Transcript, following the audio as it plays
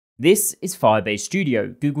This is Firebase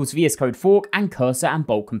Studio, Google's VS Code fork and cursor and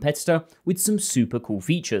bulk competitor with some super cool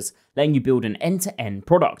features, letting you build an end-to-end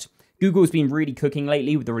product. Google's been really cooking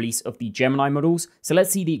lately with the release of the Gemini models, so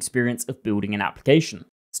let's see the experience of building an application.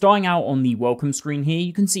 Starting out on the welcome screen here,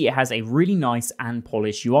 you can see it has a really nice and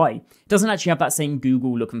polished UI. It doesn't actually have that same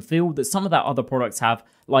Google look and feel that some of that other products have,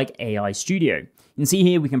 like AI Studio. You can see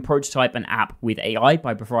here we can prototype an app with AI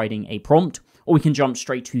by providing a prompt, or we can jump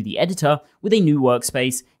straight to the editor with a new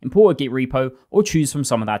workspace, import a Git repo, or choose from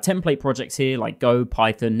some of our template projects here like Go,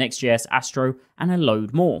 Python, Next.js, Astro, and a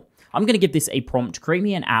load more. I'm going to give this a prompt to create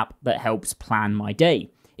me an app that helps plan my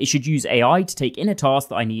day. It should use AI to take in a task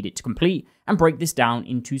that I need it to complete and break this down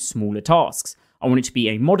into smaller tasks. I want it to be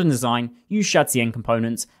a modern design, use ShadCN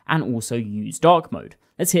components, and also use dark mode.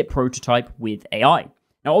 Let's hit prototype with AI.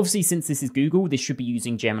 Now obviously since this is Google, this should be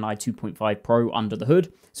using Gemini 2.5 Pro under the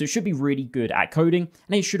hood, so it should be really good at coding,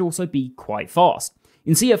 and it should also be quite fast.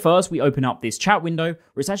 You can see at first we open up this chat window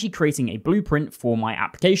where it's actually creating a blueprint for my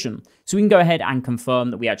application. So we can go ahead and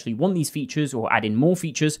confirm that we actually want these features or add in more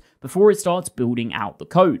features before it starts building out the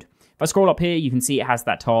code. If I scroll up here, you can see it has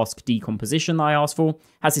that task decomposition that I asked for,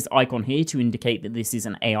 has this icon here to indicate that this is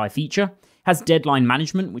an AI feature, has deadline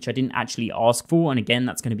management, which I didn't actually ask for, and again,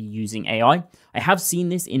 that's going to be using AI. I have seen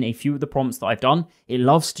this in a few of the prompts that I've done. It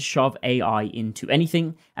loves to shove AI into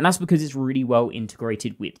anything, and that's because it's really well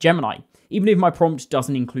integrated with Gemini. Even if my prompt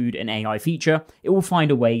doesn't include an AI feature, it will find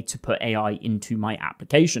a way to put AI into my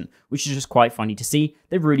application, which is just quite funny to see.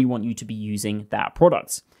 They really want you to be using that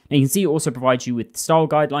product. Now you can see it also provides you with style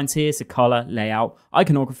guidelines here, so color, layout,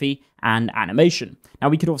 iconography, and animation. Now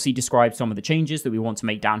we could obviously describe some of the changes that we want to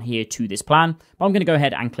make down here to this plan, but I'm going to go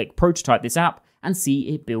ahead and click prototype this app and see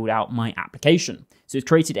it build out my application. So it's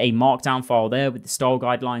created a markdown file there with the style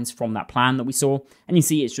guidelines from that plan that we saw, and you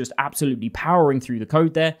see it's just absolutely powering through the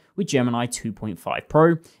code there with Gemini 2.5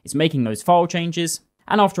 Pro. It's making those file changes,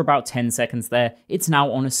 and after about 10 seconds there, it's now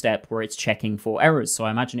on a step where it's checking for errors. So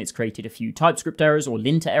I imagine it's created a few TypeScript errors or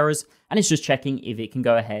linter errors, and it's just checking if it can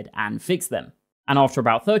go ahead and fix them. And after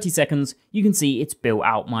about 30 seconds, you can see it's built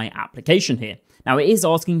out my application here. Now it is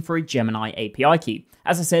asking for a Gemini API key.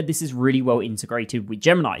 As I said, this is really well integrated with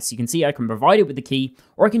Gemini. So you can see I can provide it with the key,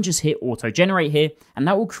 or I can just hit auto generate here, and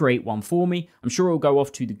that will create one for me. I'm sure it will go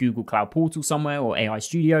off to the Google Cloud Portal somewhere or AI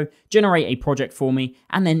Studio, generate a project for me,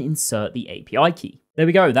 and then insert the API key. There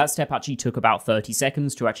we go. That step actually took about 30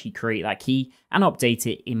 seconds to actually create that key and update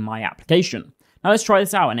it in my application. Now let's try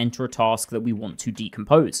this out and enter a task that we want to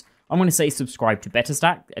decompose. I'm going to say subscribe to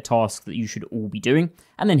BetterStack, a task that you should all be doing,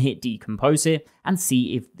 and then hit decompose here and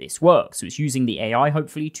see if this works. So it's using the AI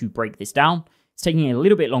hopefully to break this down. It's taking a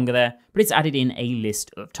little bit longer there, but it's added in a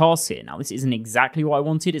list of tasks here. Now this isn't exactly what I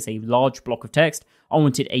wanted. It's a large block of text. I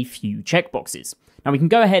wanted a few checkboxes. Now we can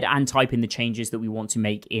go ahead and type in the changes that we want to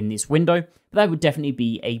make in this window, but that would definitely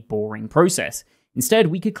be a boring process. Instead,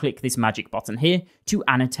 we could click this magic button here to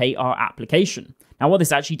annotate our application. Now what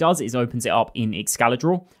this actually does is opens it up in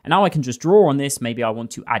Excalibur, and now I can just draw on this. Maybe I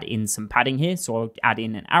want to add in some padding here, so I'll add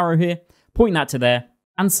in an arrow here, point that to there,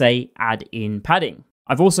 and say add in padding.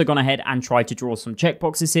 I've also gone ahead and tried to draw some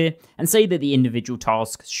checkboxes here, and say that the individual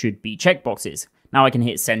tasks should be checkboxes. Now I can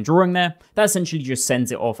hit send drawing there. That essentially just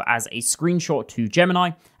sends it off as a screenshot to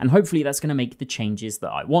Gemini, and hopefully that's going to make the changes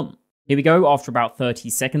that I want. Here we go, after about 30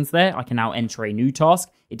 seconds there, I can now enter a new task.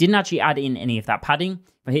 It didn't actually add in any of that padding.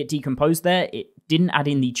 If I hit decompose there, it didn't add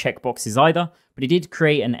in the checkboxes either, but it did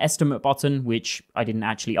create an estimate button, which I didn't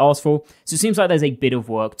actually ask for. So it seems like there's a bit of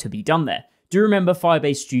work to be done there. Do remember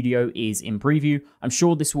Firebase Studio is in preview. I'm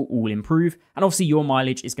sure this will all improve, and obviously your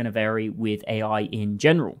mileage is going to vary with AI in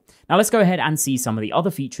general. Now let's go ahead and see some of the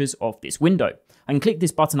other features of this window. I can click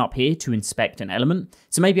this button up here to inspect an element.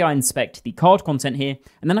 So maybe I inspect the card content here,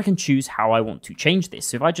 and then I can choose how I want to change this.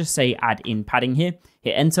 So if I just say add in padding here,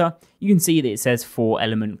 hit enter, you can see that it says 4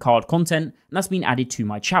 element card content, and that's been added to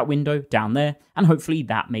my chat window down there, and hopefully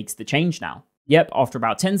that makes the change now. Yep, after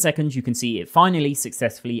about 10 seconds, you can see it finally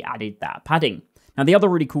successfully added that padding. Now the other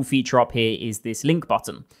really cool feature up here is this link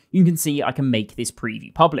button. You can see I can make this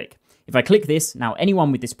preview public. If I click this, now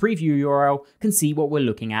anyone with this preview URL can see what we're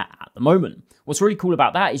looking at the moment. What's really cool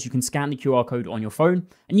about that is you can scan the QR code on your phone,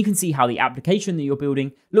 and you can see how the application that you're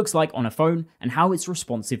building looks like on a phone and how its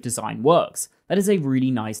responsive design works. That is a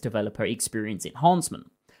really nice developer experience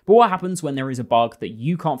enhancement. But what happens when there is a bug that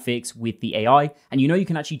you can't fix with the AI, and you know you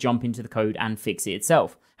can actually jump into the code and fix it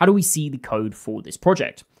itself? How do we see the code for this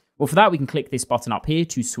project? Well, for that, we can click this button up here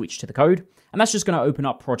to switch to the code, and that's just going to open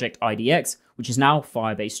up Project IDX, which is now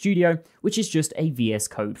Firebase Studio, which is just a VS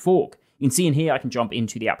Code fork. You can see in here, I can jump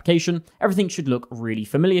into the application. Everything should look really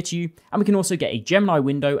familiar to you. And we can also get a Gemini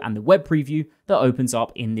window and the web preview that opens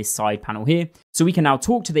up in this side panel here. So we can now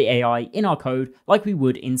talk to the AI in our code like we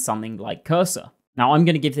would in something like Cursor. Now I'm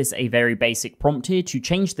going to give this a very basic prompt here to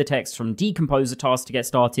change the text from decompose a task to get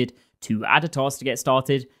started to add a task to get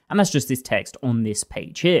started. And that's just this text on this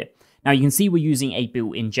page here. Now you can see we're using a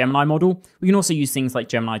built-in Gemini model. We can also use things like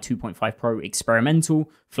Gemini 2.5 Pro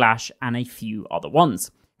Experimental, Flash, and a few other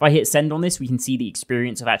ones. If I hit send on this, we can see the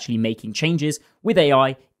experience of actually making changes with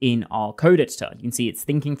AI in our code editor. You can see it's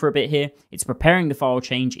thinking for a bit here. It's preparing the file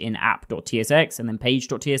change in app.tsx and then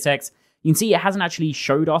page.tsx. You can see it hasn't actually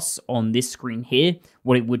showed us on this screen here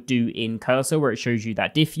what it would do in Cursor, where it shows you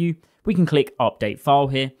that diff view. We can click update file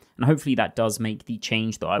here, and hopefully that does make the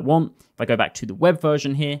change that I want. If I go back to the web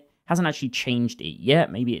version here, hasn't actually changed it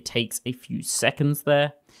yet. Maybe it takes a few seconds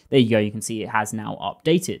there. There you go, you can see it has now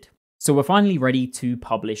updated. So we're finally ready to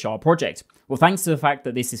publish our project. Well, thanks to the fact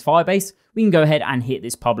that this is Firebase, we can go ahead and hit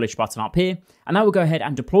this publish button up here, and that will go ahead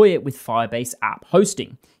and deploy it with Firebase app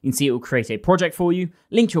hosting. You can see it will create a project for you,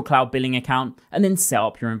 link your cloud billing account, and then set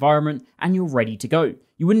up your environment, and you're ready to go.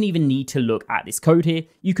 You wouldn't even need to look at this code here.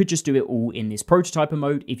 You could just do it all in this prototyper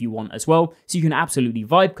mode if you want as well, so you can absolutely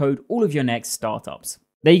vibe code all of your next startups.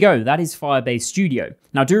 There you go, that is Firebase Studio.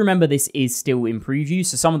 Now do remember this is still in preview,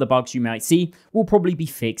 so some of the bugs you might see will probably be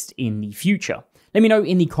fixed in the future. Let me know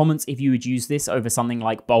in the comments if you would use this over something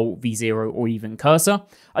like Bolt, V0, or even Cursor.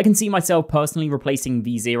 I can see myself personally replacing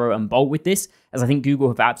V0 and Bolt with this, as I think Google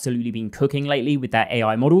have absolutely been cooking lately with their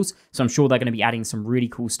AI models, so I'm sure they're going to be adding some really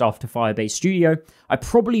cool stuff to Firebase Studio. I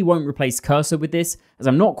probably won't replace Cursor with this, as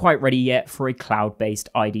I'm not quite ready yet for a cloud-based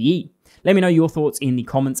IDE. Let me know your thoughts in the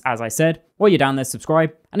comments, as I said. While you're down there,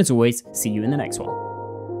 subscribe, and as always, see you in the next one.